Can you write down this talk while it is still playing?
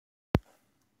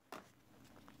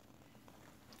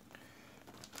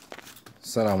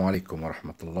السلام عليكم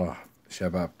ورحمة الله.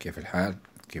 شباب، كيف الحال؟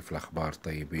 كيف الأخبار؟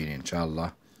 طيبين إن شاء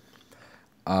الله.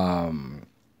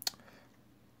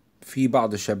 في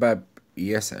بعض الشباب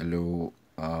يسألوا،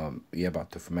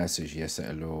 يبعثوا في مسج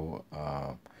يسألوا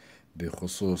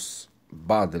بخصوص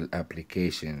بعض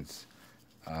الابليكيشنز.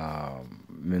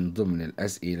 من ضمن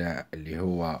الأسئلة اللي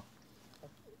هو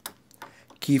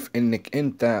كيف إنك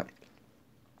أنت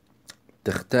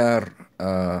تختار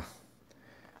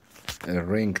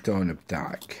الرينج تون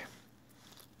بتاعك.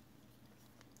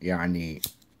 يعني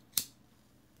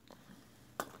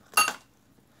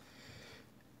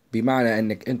بمعنى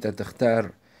انك انت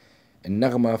تختار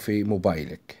النغمة في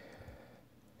موبايلك.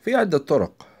 في عدة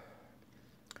طرق.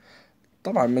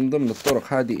 طبعا من ضمن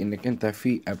الطرق هذه انك انت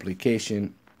في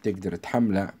ابليكيشن تقدر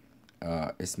تحمله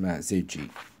اسمه زي جي.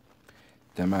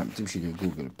 تمام، تمشي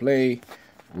لجوجل بلاي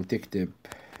وتكتب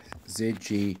زي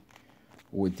جي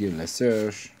وتدير له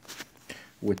سيرش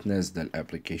وتنزل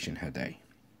الابليكيشن هداي.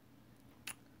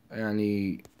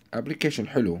 يعني ابليكيشن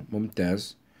حلو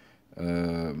ممتاز،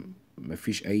 ما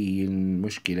فيش اي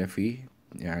مشكلة فيه.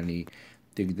 يعني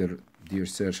تقدر تدير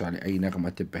سيرش على اي نغمة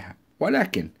تبها،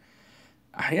 ولكن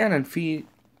احيانا في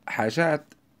حاجات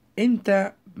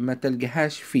انت ما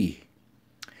تلقاهاش فيه.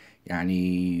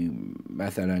 يعني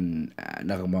مثلا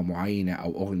نغمة معينة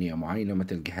او اغنية معينة ما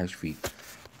تلقاهاش فيه.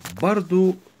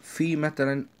 برضو في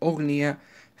مثلا اغنية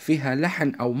فيها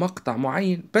لحن او مقطع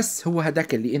معين بس هو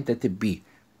هداك اللي انت تبيه،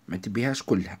 ما تبيهاش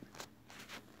كلها.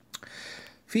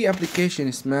 في ابلكيشن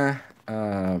اسمها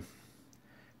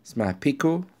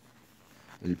بيكو.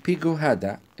 البيكو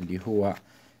هذا اللي هو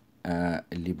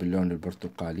اللي باللون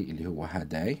البرتقالي اللي هو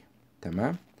هداي.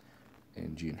 تمام،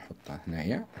 نجي نحطها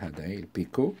هنايا. هداي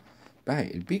البيكو،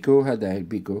 باهي البيكو هداي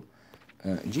البيكو.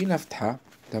 نجي نفتحها.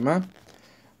 تمام،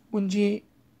 ونجي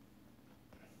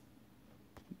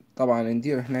طبعا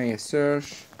ندير هنايا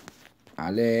سيرش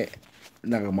على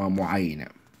نغمة معينة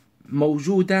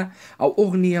موجودة أو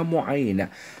أغنية معينة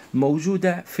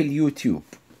موجودة في اليوتيوب.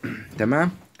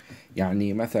 تمام،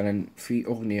 يعني مثلا في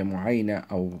أغنية معينة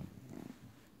أو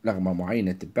نغمة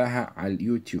معينة تباها على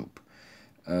اليوتيوب.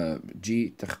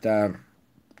 جي تختار،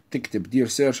 تكتب دير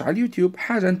سيرش على اليوتيوب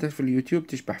حاجة أنت في اليوتيوب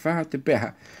تشبح فيها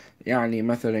تباها. يعني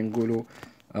مثلا نقولوا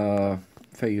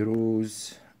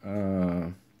فيروز،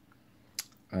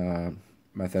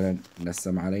 مثلا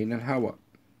نسم علينا الهوى.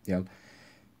 يلا،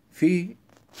 في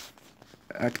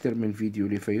أكتر من فيديو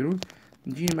لفيروز.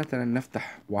 نجي مثلا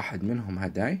نفتح واحد منهم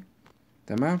هداي.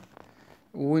 تمام،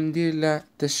 وندير له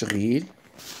تشغيل.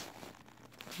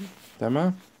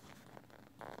 تمام،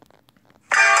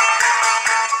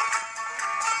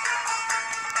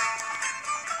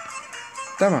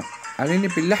 تمام، أنا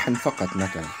نبي اللحن فقط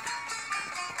مثلا.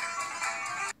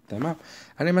 تمام،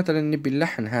 أنا مثلا نبي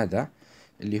اللحن هذا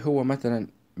اللي هو مثلا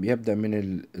بيبدأ من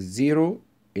الزيرو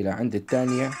إلى عند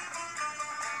الثانية.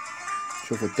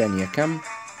 شوفوا الثانية كم.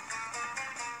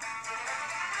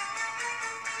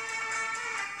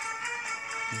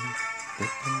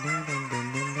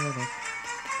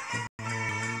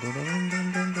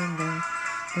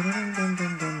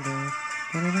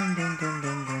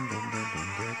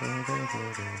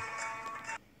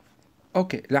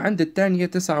 اوكي، لعند الثانية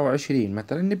 29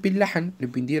 مثلا. نبي اللحن،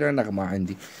 نبي ندير نغمة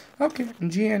عندي. اوكي،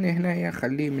 نجي انا هنا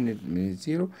خليه من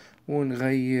الزيرو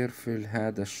ونغير في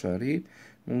هذا الشريط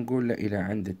ونقول له الى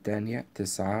عند الثانية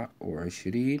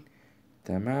 29.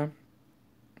 تمام،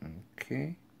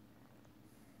 اوكي.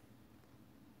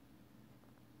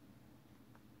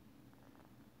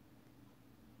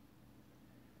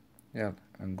 يلا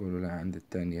نقول له عند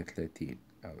الثانية 30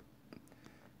 او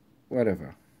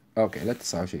whatever. اوكي، لا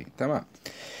 29. تمام،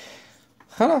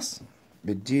 خلاص.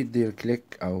 بتجي تدير كليك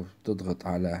او تضغط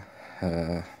على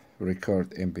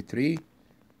ريكورد mp3.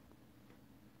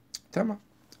 تمام،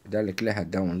 دالك لها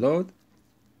داونلود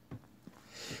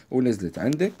ونزلت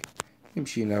عندك.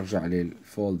 نمشي نرجع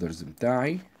للفولدرز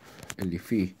متاعي اللي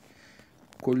فيه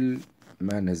كل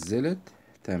ما نزلت.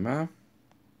 تمام،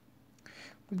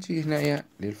 وتجي هنايا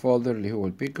للفولدر اللي هو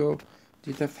البيكو.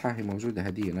 تجي تفتحها، هي موجودة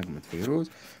هدية نغمة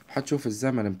فيروز، وحتشوف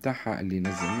الزمن متاعها اللي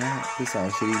نزلناها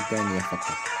 29 ثانية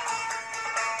فقط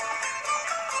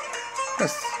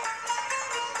بس.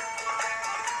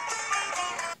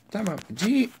 تمام،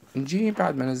 نجي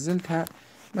بعد ما نزلتها،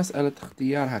 مسألة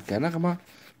اختيارها كنغمة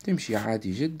تمشي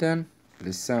عادي جدا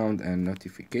للساوند اند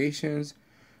نوتيفيكيشنز،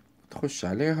 تخش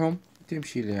عليهم،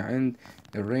 تمشي لعند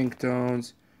الرينج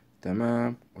تونز.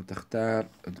 تمام، وتختار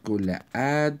تقول له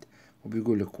اد،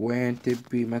 وبيقول لك وين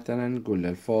تبي. مثلا نقول له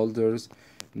الفولدرز،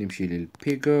 نمشي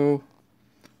للبيجو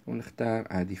ونختار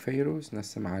هذه فيروز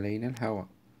نسم علينا الهوى.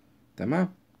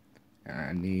 تمام،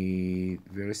 يعني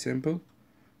very simple.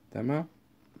 تمام،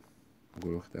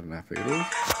 نقول اخترنا فيروز.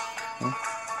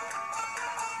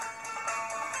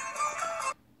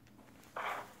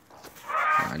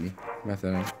 يعني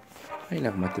مثلا أي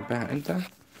نغمة تبها أنت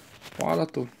وعلى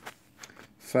طول.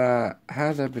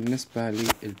 فهذا بالنسبة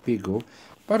للبيجو.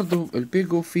 برضو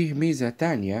البيجو فيه ميزة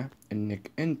تانية،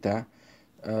 انك انت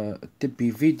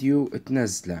تبي فيديو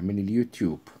تنزله من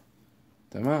اليوتيوب،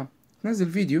 تمام،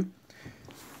 تنزل فيديو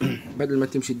بدل ما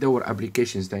تمشي تدور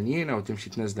ابليكيشنز تانيين او تمشي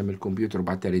تنزله من الكمبيوتر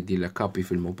وبعدين تدي له كوبي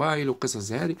في الموبايل وقصص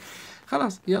زي هذه.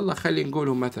 خلاص يلا خلي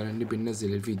نقولهم مثلا نبي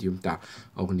ننزل الفيديو متاع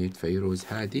اغنية فيروز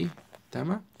هذه،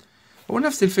 تمام.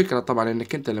 ونفس الفكرة طبعا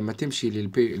انك انت لما تمشي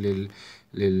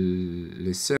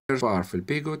للسيرش بار في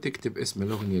البيجو تكتب اسم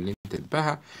الاغنية اللي انت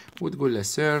تبها وتقول له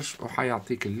سيرش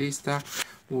وحيعطيك الليستة.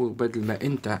 وبدل ما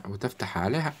انت وتفتح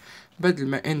عليها، بدل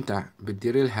ما انت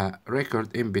بتدير لها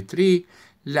ريكورد mp3،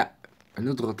 لا،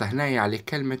 نضغط هنا على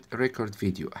كلمة ريكورد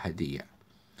فيديو هدية،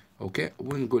 اوكي،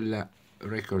 ونقول له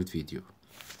ريكورد فيديو،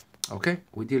 اوكي،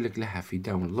 ويدير لك لها في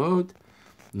داونلود.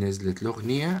 نزلت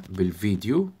الاغنية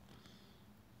بالفيديو،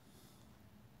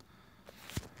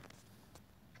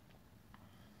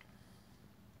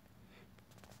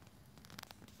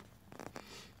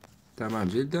 تمام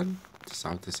جدا،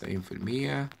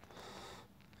 99%.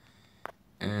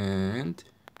 and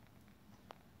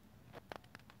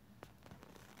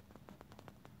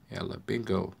يلا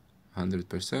بينجو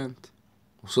 100%.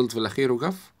 وصلت في الأخير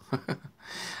وقف.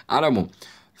 على العموم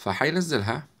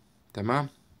فحينزلها، تمام.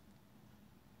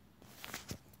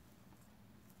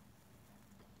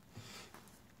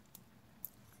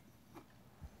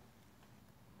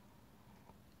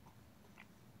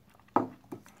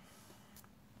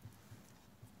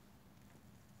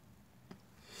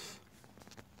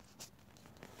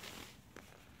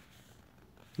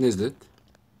 نزلت،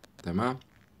 تمام.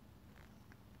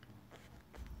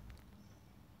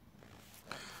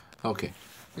 اوكي،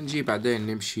 نجي بعدين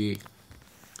نمشي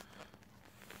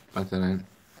مثلا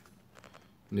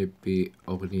نبي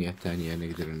أغنية تانية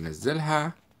نقدر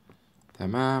ننزلها،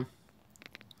 تمام.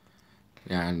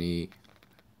 يعني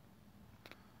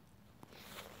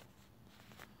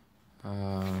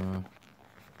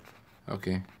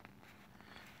اوكي،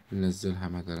 ننزلها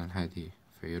مثلا هذه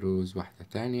فيروز واحدة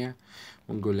تانية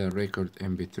ونقول له ريكورد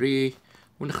mp3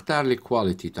 ونختار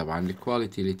الكواليتي. طبعا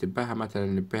الكواليتي اللي تباها مثلا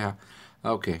نبيها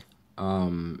اوكي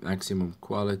ماكسيموم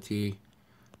كواليتي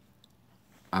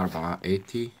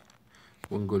 480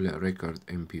 ونقول له ريكورد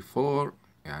mp4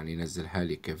 يعني نزلها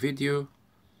لي كفيديو،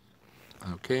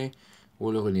 اوكي.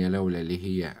 والاغنية الاولى اللي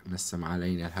هي نسم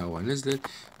علينا الهوا نزلت.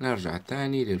 نرجع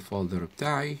تاني للفولدر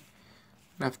بتاعي،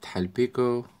 نفتح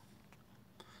البيكو،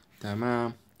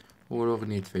 تمام.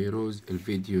 واغنية فيروز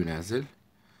الفيديو نازل،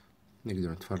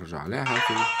 نقدر نتفرج عليها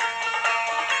في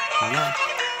تمام.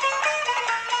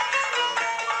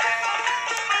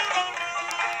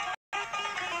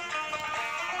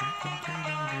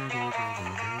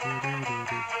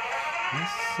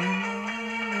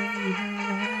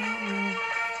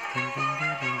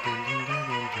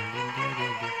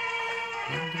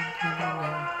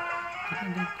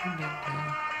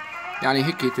 يعني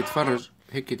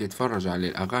هيك تتفرج على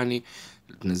الأغاني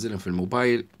تنزلها في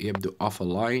الموبايل، يبدو اوف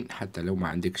لاين حتى لو ما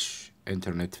عندكش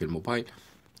انترنت في الموبايل،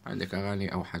 عندك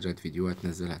أغاني أو حاجات فيديوهات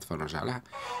تنزلها تتفرج عليها.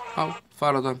 أو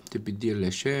فرضا تبي تدير له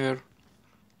شير،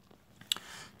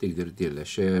 تقدر تدير له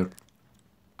شير،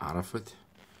 عرفت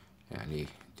يعني،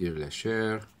 دير له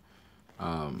شير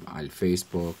على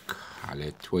الفيسبوك،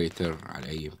 على تويتر، على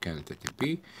أي مكان أنت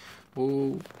تبيه.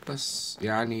 وبس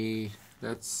يعني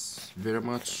that's very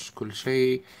much كل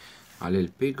شيء على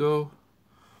البيجو.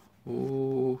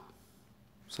 و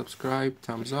سبسكرايب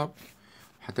thumbs up،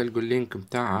 حتلقوا اللينك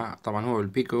بتاعها. طبعا هو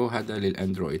البيجو هذا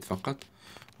للأندرويد فقط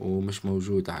ومش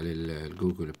موجود على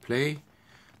الجوجل بلاي.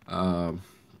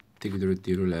 تقدروا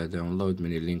تديروا له داونلود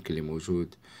من اللينك اللي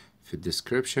موجود في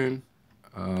الديسكريبشن.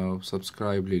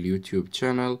 وسبسكرايب لليوتيوب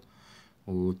channel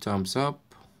وتامز اب.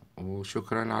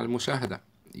 وشكرا على المشاهدة،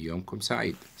 يومكم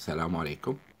سعيد، السلام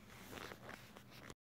عليكم.